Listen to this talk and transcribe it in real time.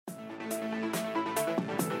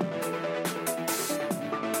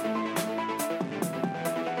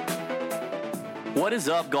What is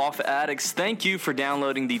up, golf addicts? Thank you for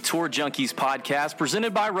downloading the Tour Junkies podcast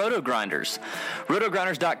presented by RotoGrinders.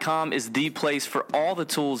 RotoGrinders.com is the place for all the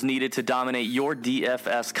tools needed to dominate your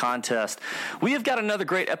DFS contest. We have got another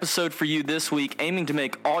great episode for you this week, aiming to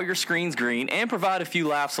make all your screens green and provide a few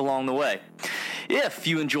laughs along the way. If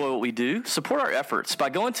you enjoy what we do, support our efforts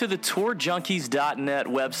by going to the TourJunkies.net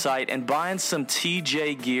website and buying some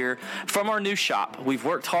TJ gear from our new shop. We've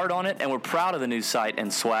worked hard on it, and we're proud of the new site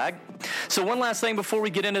and swag. So one last thing before we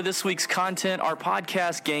get into this week's content, our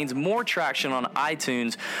podcast gains more traction on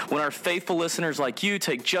iTunes when our faithful listeners like you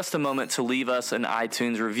take just a moment to leave us an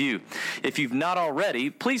iTunes review. If you've not already,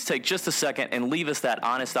 please take just a second and leave us that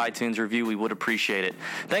honest iTunes review. We would appreciate it.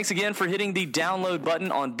 Thanks again for hitting the download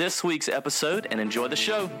button on this week's episode, and enjoy the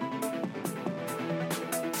show.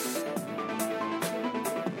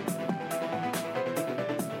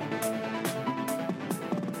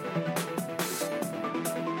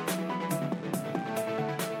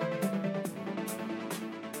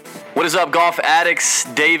 What is up, golf addicts?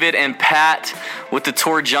 David and Pat with the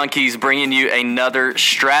Tour Junkies bringing you another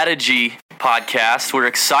strategy podcast. We're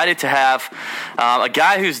excited to have a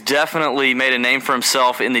guy who's definitely made a name for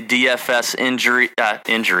himself in the DFS industry,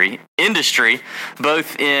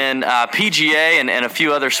 both in PGA and a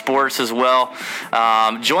few other sports as well.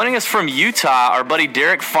 Joining us from Utah, our buddy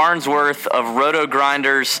Derek Farnsworth of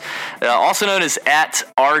RotoGrinders, also known as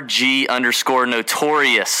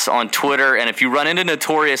 @RG_Notorious on Twitter. And if you run into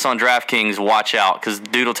Notorious on DraftKings, watch out, because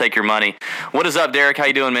dude will take your money. What is up, Derek? How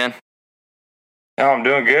you doing, man? No, I'm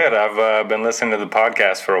doing good. I've been listening to the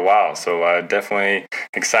podcast for a while, so definitely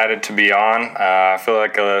excited to be on. I feel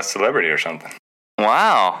like a celebrity or something.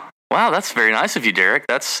 Wow, that's very nice of you, Derek.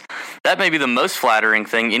 That may be the most flattering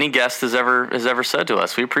thing any guest has ever said to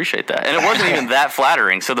us. We appreciate that, and it wasn't even that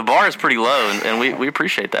flattering. So the bar is pretty low, and we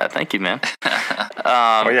appreciate that. Thank you, man.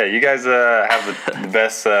 Yeah, you guys have the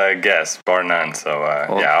best guests, bar none. So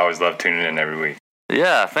I always love tuning in every week.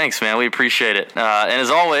 Yeah, thanks, man. We appreciate it. And as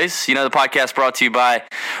always, the podcast brought to you by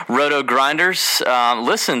RotoGrinders.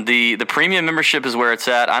 Listen, the premium membership is where it's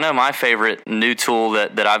at. I know my favorite new tool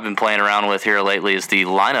that I've been playing around with here lately is the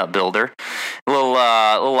lineup builder. Little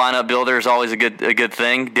lineup builder is always a good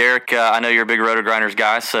thing. Derek, I know you're a big RotoGrinders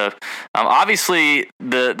guy, so obviously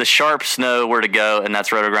the sharps know where to go, and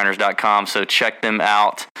that's RotoGrinders.com. So check them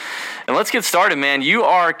out. And let's get started, man. You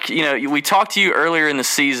are, we talked to you earlier in the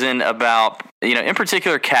season about, in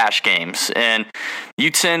particular, cash games. And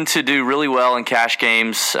you tend to do really well in cash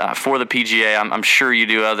games for the PGA. I'm sure you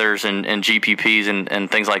do others and GPPs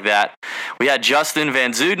and things like that. We had Justin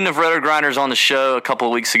Van Zuden of RotoGrinders on the show a couple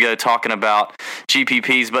of weeks ago talking about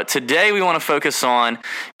GPPs. But today we want to focus on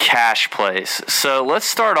cash plays. So let's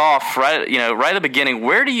start off right at the beginning.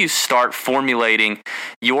 Where do you start formulating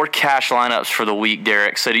your cash lineups for the week,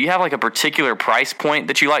 Derek? So do you have like a particular price point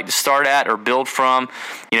that you like to start at or build from?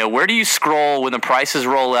 Where do you scroll when the prices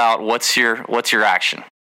roll out? What's your action?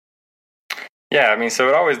 Yeah, so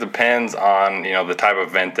it always depends on, the type of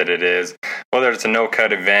event that it is, whether it's a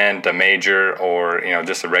no-cut event, a major, or,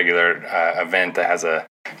 just a regular event that has a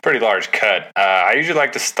pretty large cut. I usually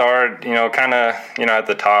like to start, kind of, at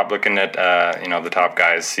the top, looking at, the top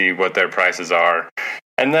guys, see what their prices are.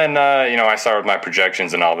 And then, I start with my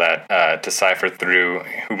projections and all that to cipher through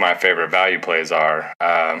who my favorite value plays are.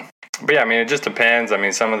 But yeah, it just depends.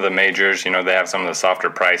 Some of the majors, they have some of the softer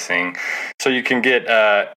pricing, so you can get,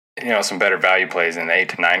 some better value plays in the 8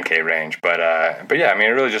 to 9K range. But yeah, it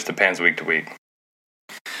really just depends week to week.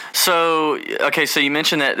 So you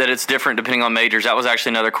mentioned that it's different depending on majors. That was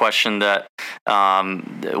actually another question that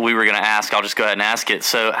we were going to ask. I'll just go ahead and ask it.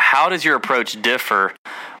 So how does your approach differ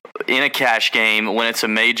in a cash game when it's a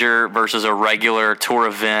major versus a regular tour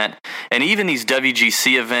event, and even these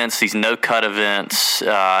WGC events, these no-cut events?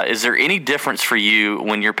 Is there any difference for you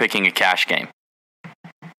when you're picking a cash game?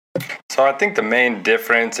 So I think the main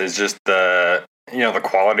difference is just the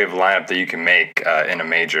quality of lineup that you can make in a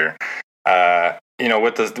major.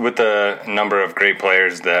 With the number of great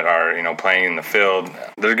players that are playing in the field,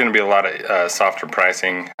 there's going to be a lot of softer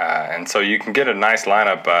pricing, and so you can get a nice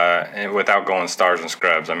lineup without going stars and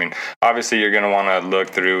scrubs. Obviously you're going to want to look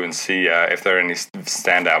through and see if there are any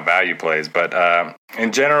standout value plays, but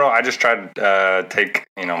in general, I just try to take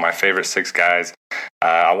my favorite 6 guys.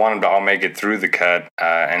 I want them to all make it through the cut,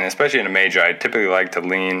 and especially in a major, I typically like to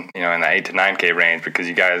lean in the 8 to 9K range, because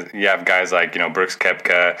you have guys like Brooks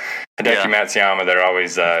Koepka, Hideki Matsuyama. They're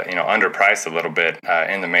always underpriced a little bit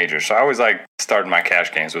in the majors. So I always like starting my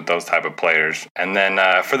cash games with those type of players. And then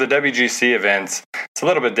for the WGC events, it's a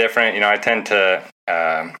little bit different. I tend to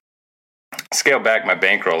scale back my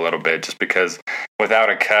bankroll a little bit, just because without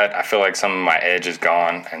a cut, I feel like some of my edge is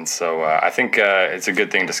gone. And so I think it's a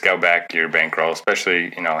good thing to scale back your bankroll,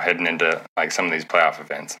 especially, heading into like some of these playoff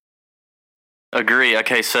events. Agree.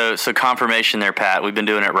 Okay, so confirmation there, Pat. We've been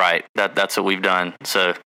doing it right. That's what we've done.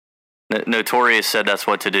 So Notorious said that's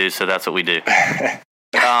what to do, so that's what we do.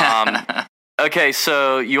 Okay,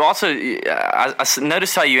 so you also, I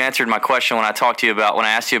noticed how you answered my question when I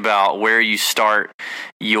asked you about where you start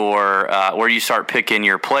picking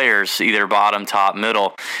your players, either bottom, top,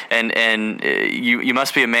 middle, and you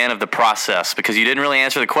must be a man of the process, because you didn't really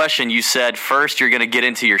answer the question. You said first you're going to get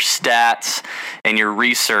into your stats and your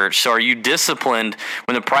research. So are you disciplined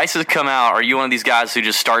when the prices come out? Are you one of these guys who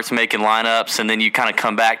just starts making lineups and then you kind of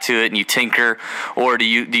come back to it and you tinker, or do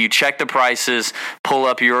you check the prices, pull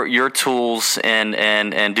up your tools,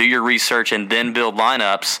 and do your research and then build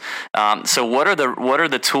lineups? So what are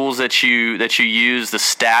the tools that you use, the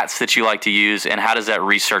stats that you like to use, and how does that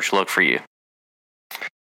research look for you?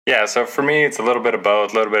 Yeah, so for me, it's a little bit of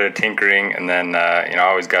both, a little bit of tinkering, and then, I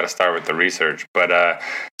always got to start with the research. But, I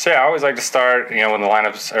always like to start, when the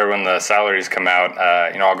lineups or when the salaries come out,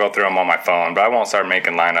 I'll go through them on my phone, but I won't start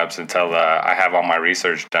making lineups until I have all my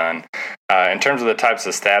research done. In terms of the types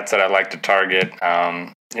of stats that I like to target,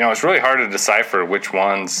 it's really hard to decipher which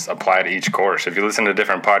ones apply to each course. If you listen to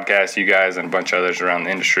different podcasts, you guys and a bunch of others around the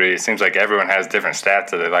industry, it seems like everyone has different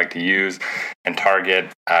stats that they like to use and target.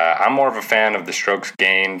 I'm more of a fan of the strokes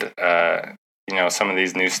gained, some of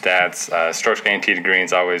these new stats. Strokes gained tee to green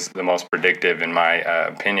is always the most predictive in my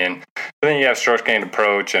opinion. But then you have strokes gained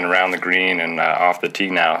approach and around the green and off the tee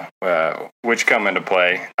now, which come into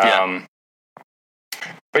play. Yeah.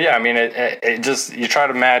 But yeah, I mean, it just, you try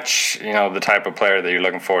to match, the type of player that you're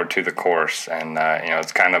looking for to the course. And,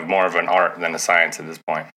 it's kind of more of an art than a science at this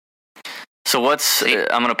point. So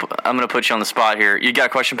I'm going to put you on the spot here. You got a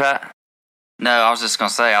question, Pat? No, I was just going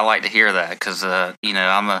to say, I like to hear that because, I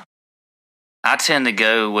tend to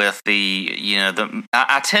go with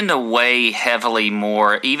I tend to weigh heavily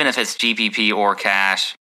more, even if it's GPP or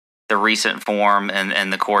cash, the recent form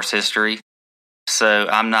and the course history. So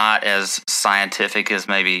I'm not as scientific as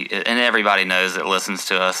maybe, and everybody knows that listens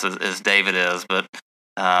to us as David is. But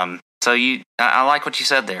I like what you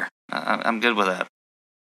said there. I'm good with that.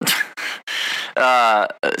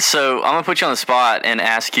 So I'm gonna put you on the spot and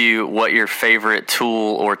ask you what your favorite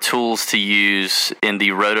tool or tools to use in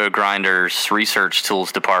the Roto Grinders research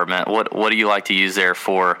tools department. What do you like to use there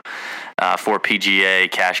for PGA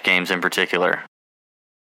cash games in particular?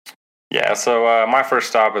 Yeah, so my first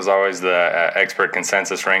stop is always the expert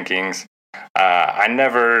consensus rankings. I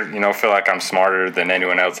never, feel like I'm smarter than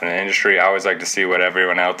anyone else in the industry. I always like to see what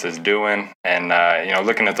everyone else is doing. And,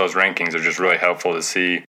 looking at those rankings are just really helpful to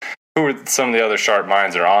see who are some of the other sharp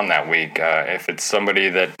minds that are on that week. If it's somebody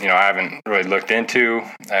that, I haven't really looked into,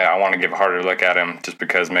 I want to give a harder look at him just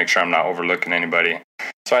because make sure I'm not overlooking anybody.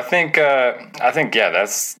 So I think,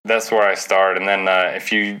 that's where I start. And then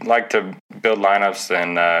if you like to build lineups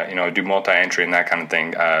and, do multi-entry and that kind of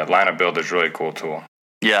thing, lineup builder is a really cool tool.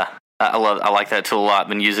 Yeah, I like that tool a lot.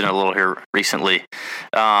 Been using it a little here recently.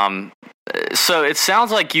 So it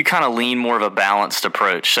sounds like you kind of lean more of a balanced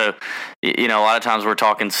approach. So, a lot of times we're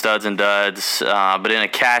talking studs and duds, but in a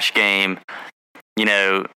cash game,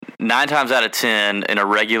 9 times out of 10 in a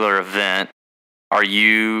regular event, are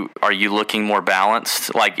you looking more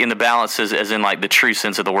balanced? Like in the balance as in like the true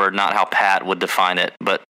sense of the word, not how Pat would define it,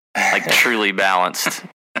 but like truly balanced.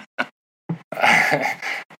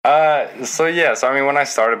 So I mean, when I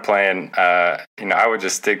started playing, I would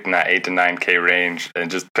just stick in that 8 to 9K range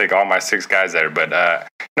and just pick all my 6 guys there. But,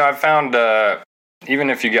 I found, even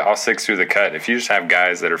if you get all 6 through the cut, if you just have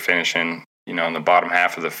guys that are finishing, in the bottom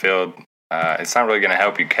half of the field, it's not really going to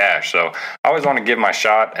help you cash. So I always want to give my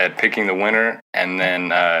shot at picking the winner and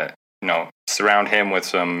then, surround him with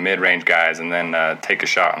some mid-range guys and then, take a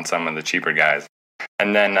shot on some of the cheaper guys.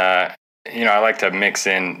 And then, I like to mix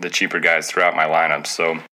in the cheaper guys throughout my lineups.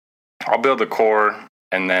 So I'll build a core,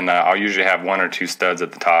 and then I'll usually have 1 or 2 studs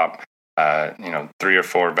at the top, 3 or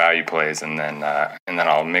 4 value plays, and then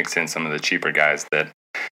I'll mix in some of the cheaper guys that,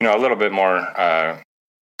 a little bit more,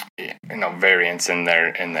 variance in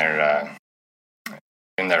their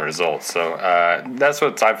results. So that's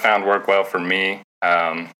what I've found work well for me.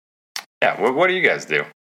 What do you guys do?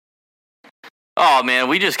 Oh man,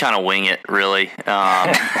 we just kind of wing it, really.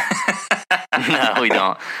 No, we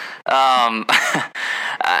don't.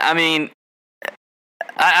 I mean,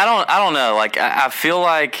 I don't know. Like, I feel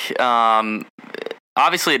like,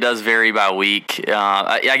 obviously it does vary by week.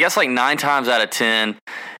 I guess like 9 times out of 10,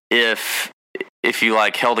 if you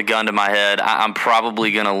like held a gun to my head, I'm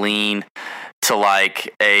probably going to lean to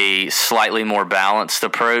like a slightly more balanced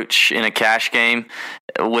approach in a cash game,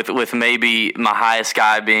 with maybe my highest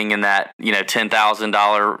guy being in that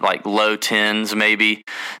 $10,000 like low tens maybe.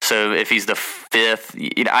 So if he's the fifth,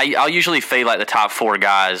 I'll usually fade like the top four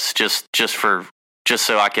guys just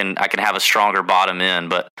so I can have a stronger bottom end.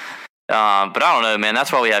 But I don't know, man.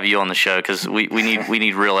 That's why we have you on the show, because we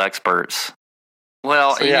need real experts.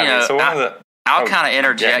 Well, so I'll kind of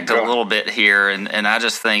interject a little bit here, and I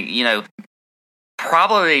just think,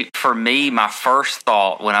 probably for me, my first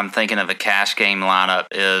thought when I'm thinking of a cash game lineup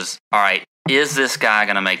is, all right, is this guy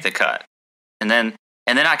going to make the cut? And then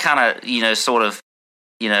I kind of, sort of,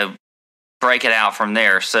 break it out from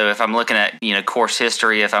there. So if I'm looking at, course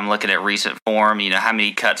history, if I'm looking at recent form, how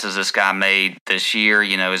many cuts has this guy made this year?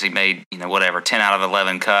 Has he made, 10 out of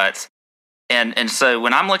 11 cuts? And so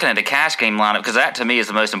when I'm looking at a cash game lineup, because that to me is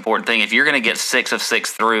the most important thing, if you're going to get 6 of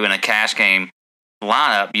 6 through in a cash game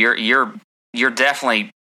lineup, you're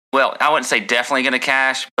definitely, well, I wouldn't say definitely going to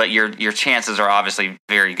cash, but your chances are obviously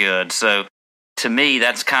very good. So to me,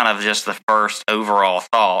 that's kind of just the first overall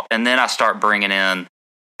thought. And then I start bringing in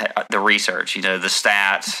the research, the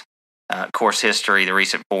stats, course history, the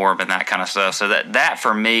recent form, and that kind of stuff. So that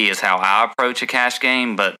for me is how I approach a cash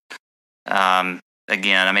game. But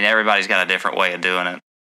again, I mean, everybody's got a different way of doing it.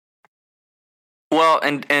 Well,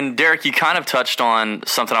 and Derek, you kind of touched on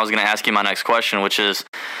something I was going to ask you in my next question, which is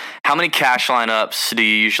how many cash lineups do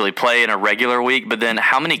you usually play in a regular week? But then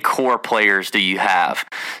how many core players do you have?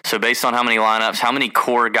 So based on how many lineups, how many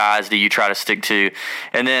core guys do you try to stick to?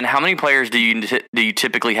 And then how many players do you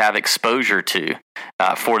typically have exposure to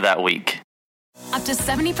for that week? Up to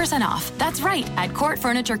 70% off. That's right. At Court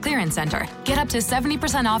Furniture Clearance Center. Get up to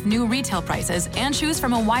 70% off new retail prices and choose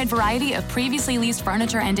from a wide variety of previously leased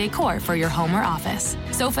furniture and decor for your home or office.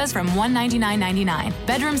 Sofas from $199.99.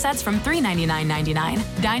 Bedroom sets from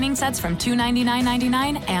 $399.99. Dining sets from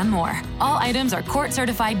 $299.99 and more. All items are Court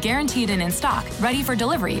certified, guaranteed, and in stock, ready for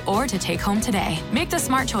delivery or to take home today. Make the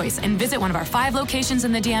smart choice and visit one of our 5 locations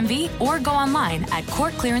in the DMV or go online at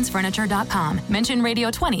courtclearancefurniture.com. Mention Radio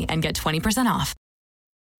 20 and get 20% off.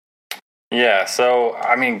 Yeah, so,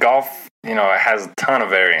 I mean, golf, it has a ton of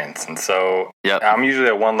variance. And so I'm usually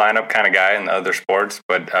a one lineup kind of guy in the other sports.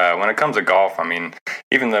 But when it comes to golf, I mean,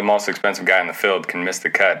 even the most expensive guy in the field can miss the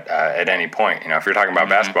cut at any point. If you're talking about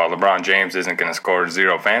basketball, LeBron James isn't going to score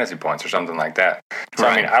 0 fantasy points or something like that. So,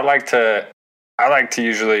 right. I mean, I like to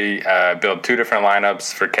usually build 2 different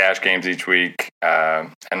lineups for cash games each week,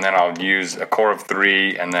 and then I'll use a core of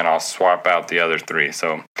 3, and then I'll swap out the other 3.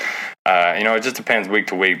 So, it just depends week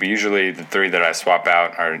to week, but usually the 3 that I swap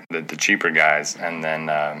out are the cheaper guys, and then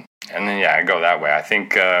I go that way. I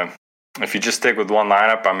think if you just stick with one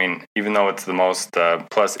lineup, I mean, even though it's the most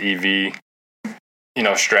plus EV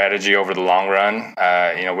strategy over the long run.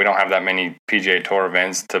 We don't have that many PGA Tour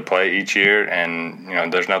events to play each year,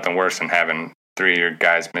 and there's nothing worse than having 3 of your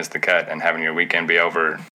guys miss the cut and having your weekend be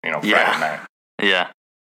over, Friday night. Yeah.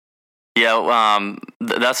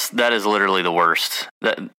 That is literally the worst.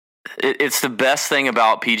 It's the best thing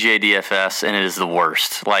about PGA DFS, and it is the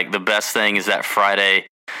worst. Like, the best thing is that Friday,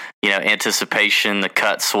 anticipation, the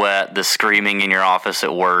cut sweat, the screaming in your office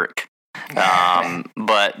at work.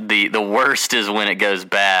 But the worst is when it goes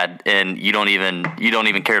bad and you don't even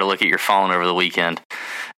care to look at your phone over the weekend.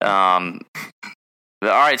 All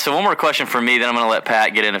right, so one more question for me, then I'm going to let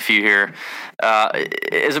Pat get in a few here.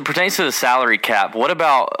 As it pertains to the salary cap, what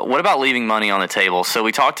about leaving money on the table? So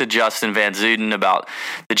we talked to Justin Van Zuden about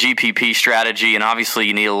the GPP strategy, and obviously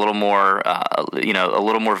you need a little more,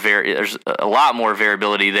 there's a lot more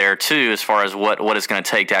variability there too, as far as what it's going to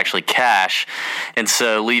take to actually cash. And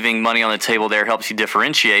so leaving money on the table there helps you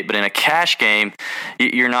differentiate. But in a cash game,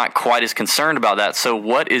 you're not quite as concerned about that. So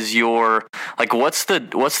what is what's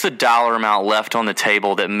the dollar amount left on the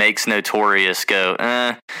table that makes Notorious go,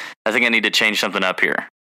 I think I need to change something up here?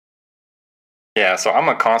 Yeah, so I'm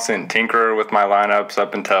a constant tinkerer with my lineups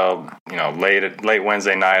up until, late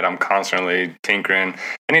Wednesday night. I'm constantly tinkering.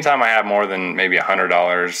 Anytime I have more than maybe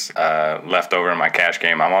 $100 left over in my cash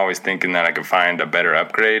game, I'm always thinking that I could find a better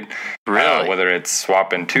upgrade. Really? Whether it's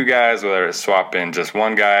swapping 2 guys, whether it's swapping just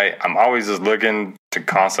 1 guy, I'm always just looking to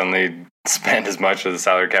constantly spend as much of the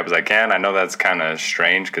salary cap as I can. I know that's kind of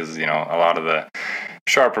strange because, a lot of the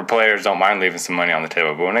sharper players don't mind leaving some money on the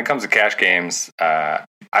table. But when it comes to cash games,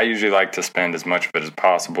 I usually like to spend as much of it as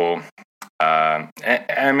possible.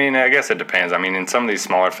 I mean, I guess it depends. I mean, in some of these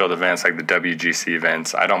smaller field events, like the WGC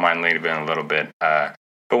events, I don't mind leaving a little bit. But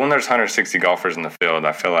when there's 160 golfers in the field,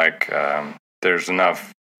 I feel like there's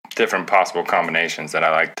enough different possible combinations that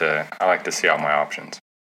I like to see all my options.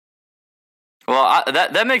 Well,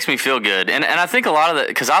 that makes me feel good, and I think a lot of that,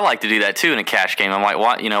 because I like to do that too in a cash game. I'm like,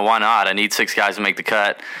 why not? I need 6 guys to make the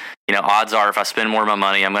cut. Odds are if I spend more of my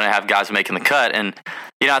money, I'm going to have guys making the cut. And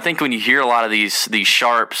I think when you hear a lot of these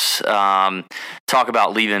sharps talk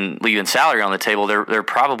about leaving salary on the table, they're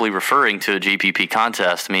probably referring to a GPP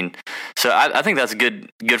contest. I mean, so I think that's good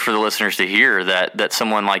for the listeners to hear that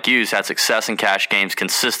someone like you's had success in cash games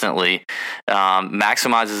consistently,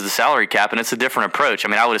 maximizes the salary cap, and it's a different approach. I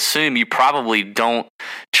mean, I would assume you probably don't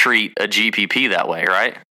treat a GPP that way,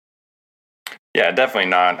 right? Yeah, definitely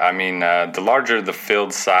not. I mean, the larger the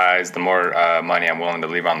field size, the more money I'm willing to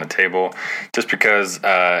leave on the table. Just because,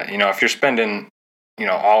 if you're spending,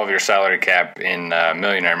 all of your salary cap in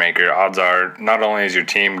Millionaire Maker, odds are not only is your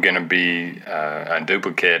team going to be a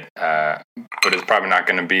duplicate, but it's probably not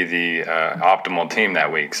going to be the optimal team that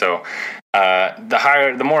week. So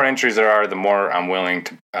the more entries there are, the more I'm willing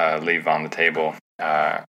to leave on the table.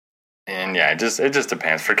 And yeah, it just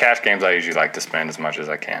depends. For cash games, I usually like to spend as much as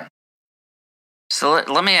I can. So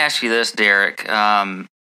let me ask you this, Derek. One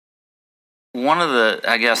of the,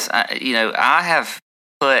 I guess, I have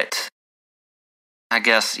put,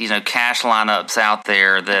 cash lineups out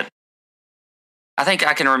there that I think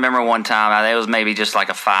I can remember one time. I think it was maybe just like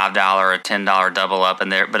a $5 or $10 double up in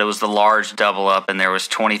there, but it was the large double up, and there was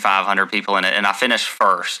 2,500 people in it, and I finished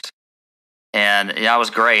first. And I was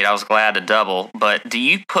great. I was glad to double. But do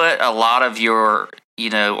you put a lot of your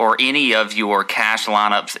or any of your cash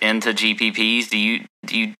lineups into GPPs? Do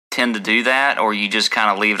you tend to do that, or you just kind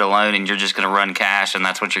of leave it alone and you're just going to run cash and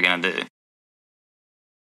that's what you're going to do?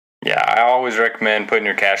 Yeah, I always recommend putting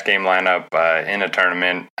your cash game lineup in a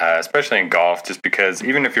tournament, especially in golf, just because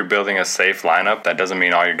even if you're building a safe lineup, that doesn't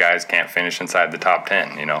mean all your guys can't finish inside the top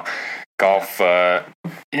 10. Golf,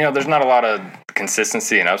 there's not a lot of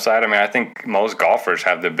consistency and upside. I mean, I think most golfers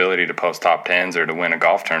have the ability to post top 10s or to win a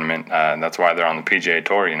golf tournament. That's why they're on the PGA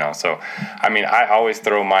Tour, So, I mean, I always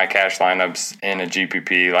throw my cash lineups in a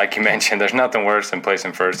GPP. Like you mentioned, there's nothing worse than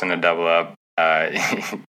placing first in a double up.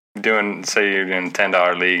 Say you're in a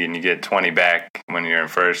 $10 league and you get 20 back when you're in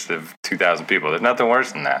first of 2,000 people. There's nothing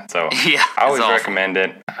worse than that. So yeah, I always recommend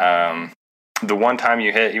it. The one time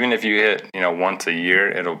you hit, even if you hit, once a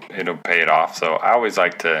year, it'll pay it off. So I always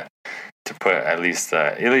like to put at least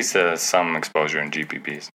some exposure in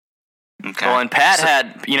GPPs. Okay. Well, and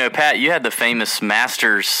Pat you had the famous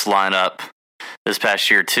Masters lineup this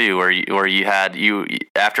past year too, where you had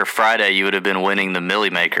after Friday you would have been winning the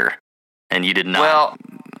Millie Maker, and you did not. Well,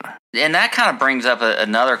 and that kind of brings up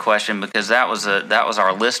another question, because that was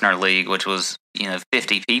our listener league, which was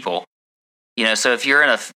 50 people. So if you're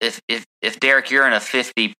in if Derek, you're in a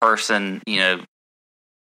 50 person,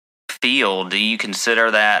 field, do you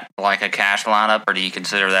consider that like a cash lineup, or do you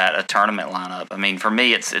consider that a tournament lineup? I mean, for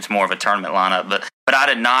me, it's more of a tournament lineup, but I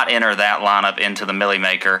did not enter that lineup into the Millie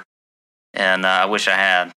Maker, and I wish I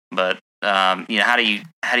had. But how do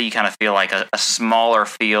you kind of feel like a smaller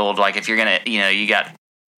field, like if you're gonna, you got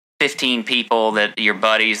 15 people that your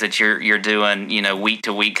buddies that you're doing, week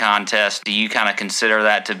to week contest, do you kind of consider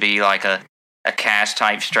that to be like a cash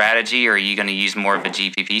type strategy, or are you going to use more of a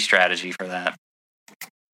GPP strategy for that?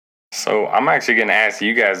 So I'm actually going to ask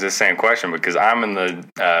you guys this same question, because I'm in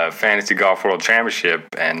the Fantasy Golf World Championship,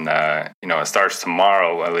 and it starts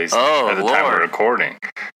tomorrow, at least at the time we're recording.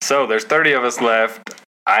 So there's 30 of us left.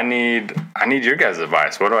 I need your guys'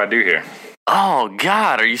 advice. What do I do here? Oh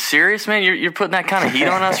God, are you serious, man? You're putting that kind of heat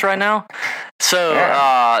on us right now. So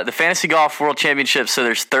the Fantasy Golf World Championship. So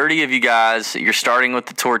there's 30 of you guys. You're starting with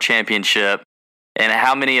the Tour Championship, and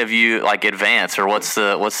how many of you advance, or what's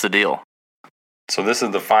the deal? So this is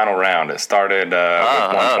the final round. It started with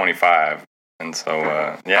 125, and so all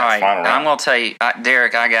right, final round. I'm gonna tell you,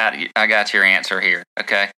 Derek. I got your answer here.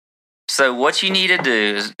 Okay. So what you need to do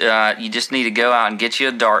is you just need to go out and get you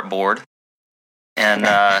a dartboard,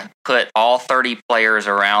 and put all 30 players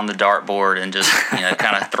around the dartboard, and just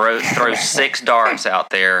kind of throw 6 darts out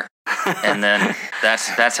there, and then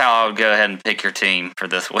that's how I would go ahead and pick your team for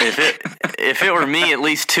this week. If it were me, at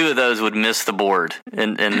least 2 of those would miss the board,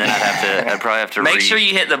 and then I'd probably have to make sure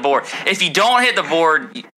you hit the board. If you don't hit the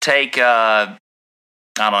board, take I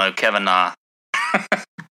don't know, Kevin Na.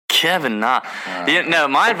 Kevin Na. No,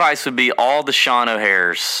 my advice would be all the Sean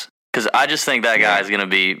O'Hares, because I just think that guy is going to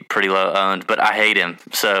be pretty low owned, but I hate him.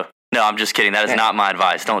 So no, I'm just kidding. That is not my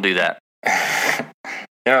advice. Don't do that.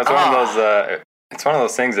 It's one of those. It's one of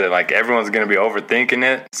those things that like everyone's going to be overthinking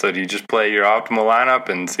it. So do you just play your optimal lineup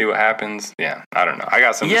and see what happens? Yeah, I don't know. I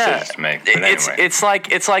got some decisions to make. But anyway. It's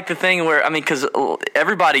like the thing where, I mean, because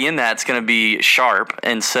everybody in that's going to be sharp,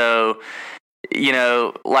 and so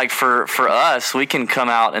like for us, we can come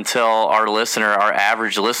out and tell our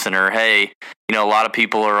average listener, hey, a lot of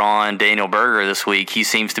people are on Daniel Berger this week. He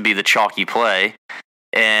seems to be the chalky play,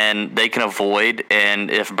 and they can avoid. And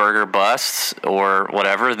if Berger busts or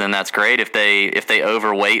whatever, then that's great. If they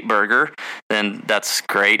overweight Berger, then that's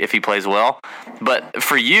great if he plays well. But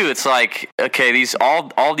for you, it's like, okay,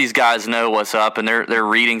 all these guys know what's up, and they're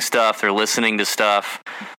reading stuff, they're listening to stuff.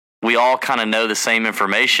 We all kind of know the same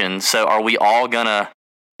information. So are we all gonna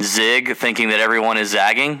zig thinking that everyone is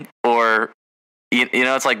zagging, or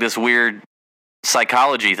it's like this weird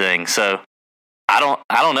psychology thing. So I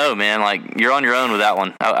don't know, man. Like, you're on your own with that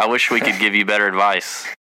one. I wish we could give you better advice.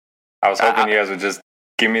 I was hoping you guys would just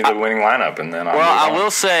give me the winning lineup, and then I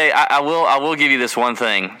will say I will give you this one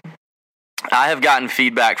thing. I have gotten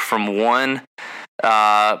feedback from one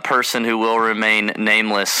person who will remain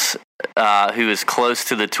nameless, who is close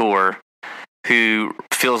to the tour, who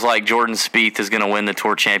feels like Jordan Spieth is going to win the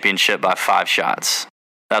tour championship by 5 shots.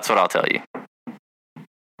 That's what I'll tell you.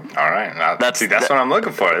 All right, that's what I'm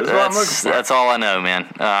looking for. This is what I'm looking for. That's all I know,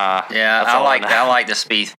 man. I like the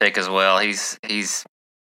Spieth pick as well. He's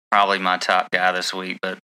probably my top guy this week.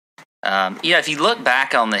 But if you look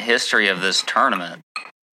back on the history of this tournament,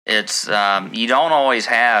 it's you don't always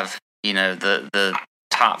have the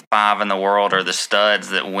top 5 in the world or the studs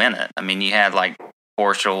that win it. I mean, you had like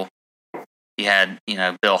Horschel, you had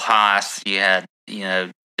Bill Haas, you had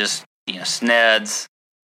just Sneds,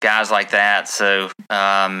 guys like that. So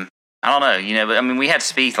I don't know, but I mean, we had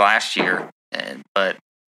Spieth last year, but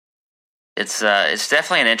it's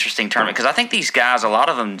definitely an interesting tournament because I think these guys, a lot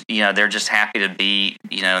of them, they're just happy to be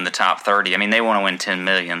in the top 30. I mean, they want to win 10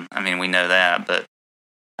 million. I mean, we know that, but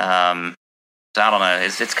so I don't know.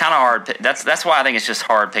 It's kind of hard. That's why I think it's just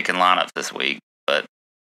hard picking lineups this week. But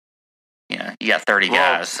you got 30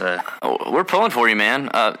 guys. So. We're pulling for you, man.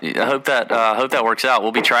 I hope that works out.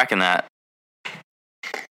 We'll be tracking that.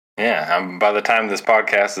 Yeah, by the time this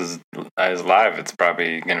podcast is live, it's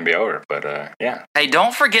probably going to be over. But yeah. Hey,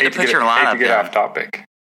 don't forget to put your lineup in. Get off topic.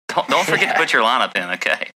 Don't forget to put your lineup in.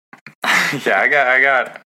 Okay.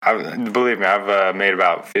 Yeah, believe me, I've made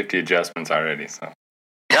about 50 adjustments already. So.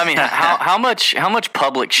 I mean, how much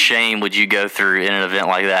public shame would you go through in an event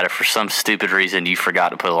like that if for some stupid reason you forgot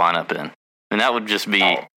to put a lineup in? And that would just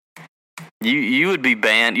be you would be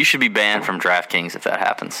banned. You should be banned from DraftKings if that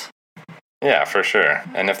happens. Yeah, for sure.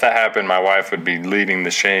 And if that happened, my wife would be leading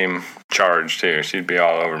the shame charge too. She'd be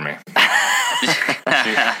all over me.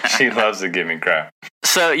 she loves to give me crap.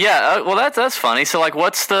 So yeah, well that's funny. So like,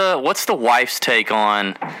 what's the wife's take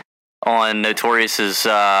on Notorious's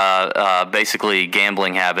basically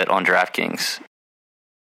gambling habit on DraftKings?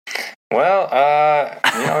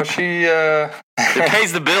 Well, she it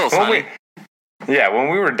pays the bills, honey. When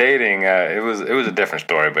we were dating, it was a different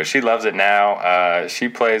story, but she loves it now. She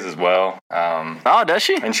plays as well. Does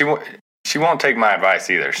she? And she won't take my advice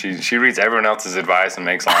either. She reads everyone else's advice and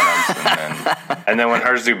makes lineups, and then when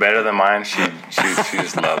hers do better than mine, she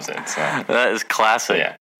just loves it. So that is classic.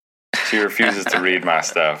 Yeah, she refuses to read my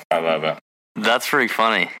stuff. I love it. That's pretty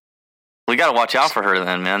funny. We got to watch out for her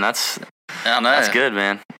then, man. That's good,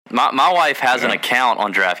 man. My wife has an account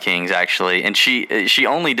on DraftKings actually, and she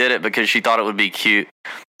only did it because she thought it would be cute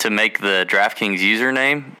to make the DraftKings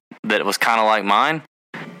username that was kind of like mine,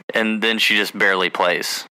 and then she just barely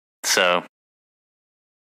plays. So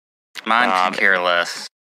mine could care less.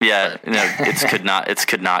 Yeah, it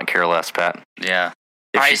could not care less, Pat. Yeah.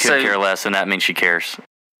 If she could care less, then that means she cares.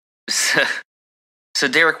 So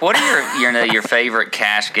Derek, what are your favorite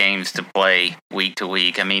cash games to play week to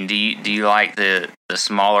week? I mean, do you like the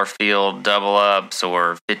smaller field double ups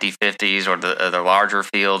or 50-50s or the larger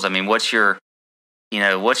fields? I mean, what's your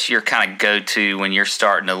kind of go to when you're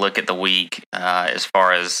starting to look at the week as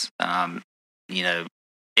far as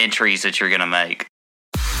entries that you're going to make?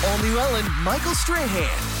 All New Ellen, Michael Strahan.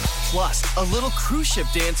 Plus, a little cruise ship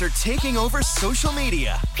dancer taking over social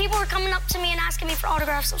media. People were coming up to me and asking me for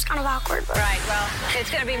autographs. It was kind of awkward. But... Right, well, it's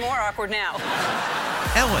going to be more awkward now.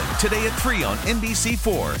 Ellen, today at 3 on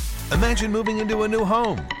NBC4. Imagine moving into a new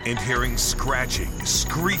home and hearing scratching,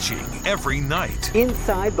 screeching every night.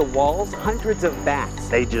 Inside the walls, hundreds of bats.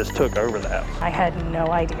 They just took over the house. I had no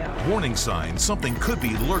idea. Warning signs something could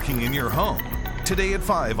be lurking in your home. Today at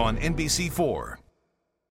 5 on NBC4.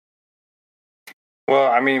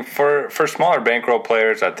 Well, I mean, for smaller bankroll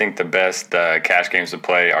players, I think the best cash games to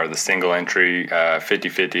play are the single entry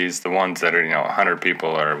 50-50s, the ones that are 100 people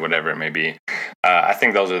or whatever it may be. I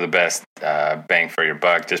think those are the best bang for your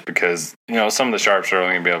buck, just because some of the sharps are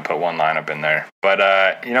only going to be able to put one lineup in there. But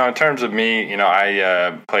in terms of me,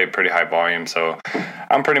 I play pretty high volume, so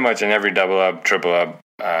I'm pretty much in every double up, triple up,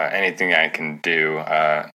 anything I can do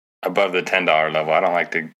above the $10 level. I don't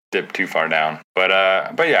like to dip too far down. But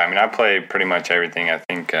yeah, I mean, I play pretty much everything. I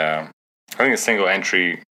think a single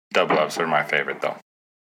entry double ups are my favorite though.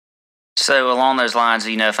 So along those lines,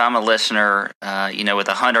 if I'm a listener, with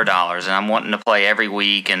 $100 and I'm wanting to play every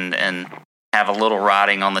week and have a little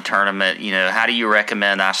riding on the tournament, how do you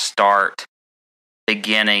recommend I start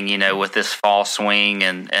beginning, with this fall swing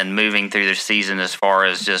and moving through the season as far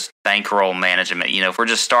as just bankroll management? If we're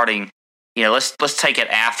just starting, let's take it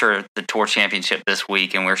after the Tour Championship this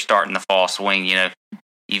week and we're starting the fall swing,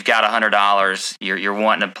 you've got $100, you're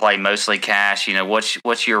wanting to play mostly cash,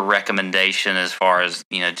 what's your recommendation as far as,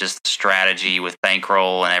 just strategy with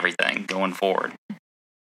bankroll and everything going forward?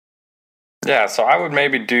 Yeah, so I would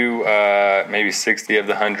maybe do maybe 60 of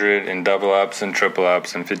the 100 in double ups and triple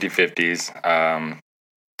ups and 50-50s.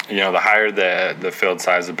 The higher the field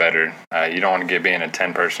size, the better. You don't want to be in a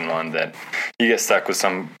 10-person one that you get stuck with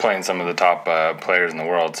playing some of the top players in the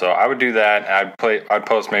world. So I would do that. I'd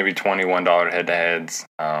post maybe $21 head-to-heads.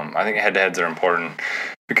 I think head-to-heads are important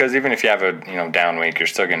because even if you have a down week, you're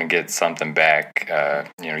still going to get something back.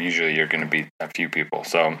 Usually you're going to beat a few people.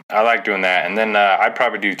 So I like doing that. And then I'd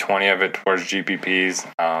probably do 20 of it towards GPPs.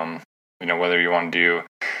 Whether you want to do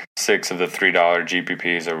 6 of the $3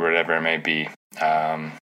 GPPs or whatever it may be.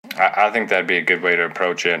 I think that'd be a good way to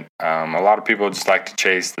approach it. A lot of people just like to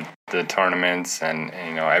chase the tournaments, and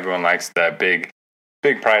everyone likes that big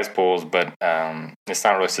prize pools, but it's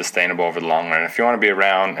not really sustainable over the long run. If you want to be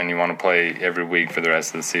around and you want to play every week for the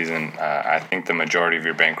rest of the season, I think the majority of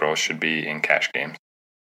your bankroll should be in cash games.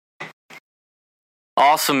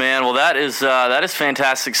 Awesome, man. Well, that is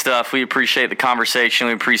fantastic stuff. We appreciate the conversation.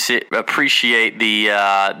 We appreciate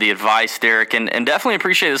the advice, Derek, and definitely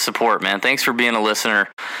appreciate the support, man. Thanks for being a listener.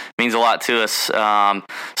 It means a lot to us.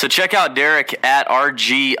 So check out Derek at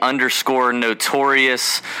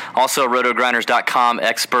RG_Notorious. Also, rotogrinders.com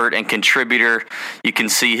expert and contributor. You can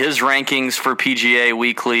see his rankings for PGA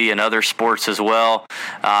Weekly and other sports as well.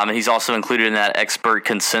 And he's also included in that expert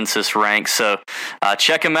consensus rank. So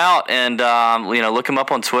check him out and look him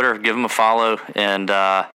up on Twitter, give him a follow, and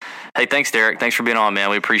hey, thanks, Derek. Thanks for being on, man.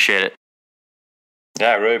 We appreciate it.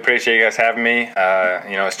 Yeah, I really appreciate you guys having me.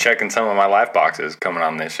 I was checking some of my life boxes coming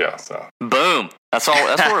on this show. So boom, that's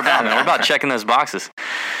what we're about, man. We're about checking those boxes.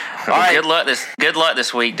 All right, good luck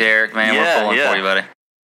this week, Derek. Man, we're pulling for you, buddy.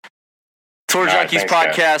 Tour Junkies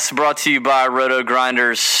podcast brought to you by Roto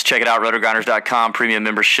Grinders. Check it out, rotogrinders.com, premium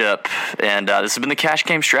membership. And this has been the Cash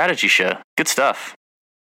Game Strategy Show. Good stuff.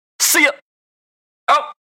 See ya.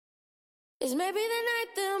 Oh. It's maybe the night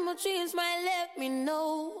that my dreams might let me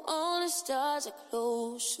know. All the stars are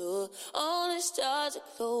closer. All the stars are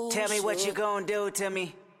closer. Tell me what you gonna do to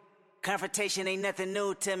me. Confrontation ain't nothing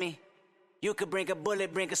new to me. You could bring a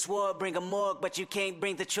bullet, bring a sword, bring a morgue, but you can't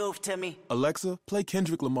bring the truth to me. Alexa, play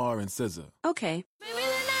Kendrick Lamar and SZA. Okay. Maybe the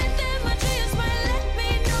night that my dreams might let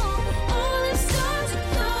me know. All the stars are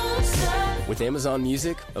closer. With Amazon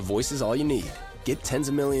Music, a voice is all you need. Get tens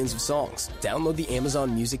of millions of songs. Download the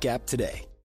Amazon Music app today.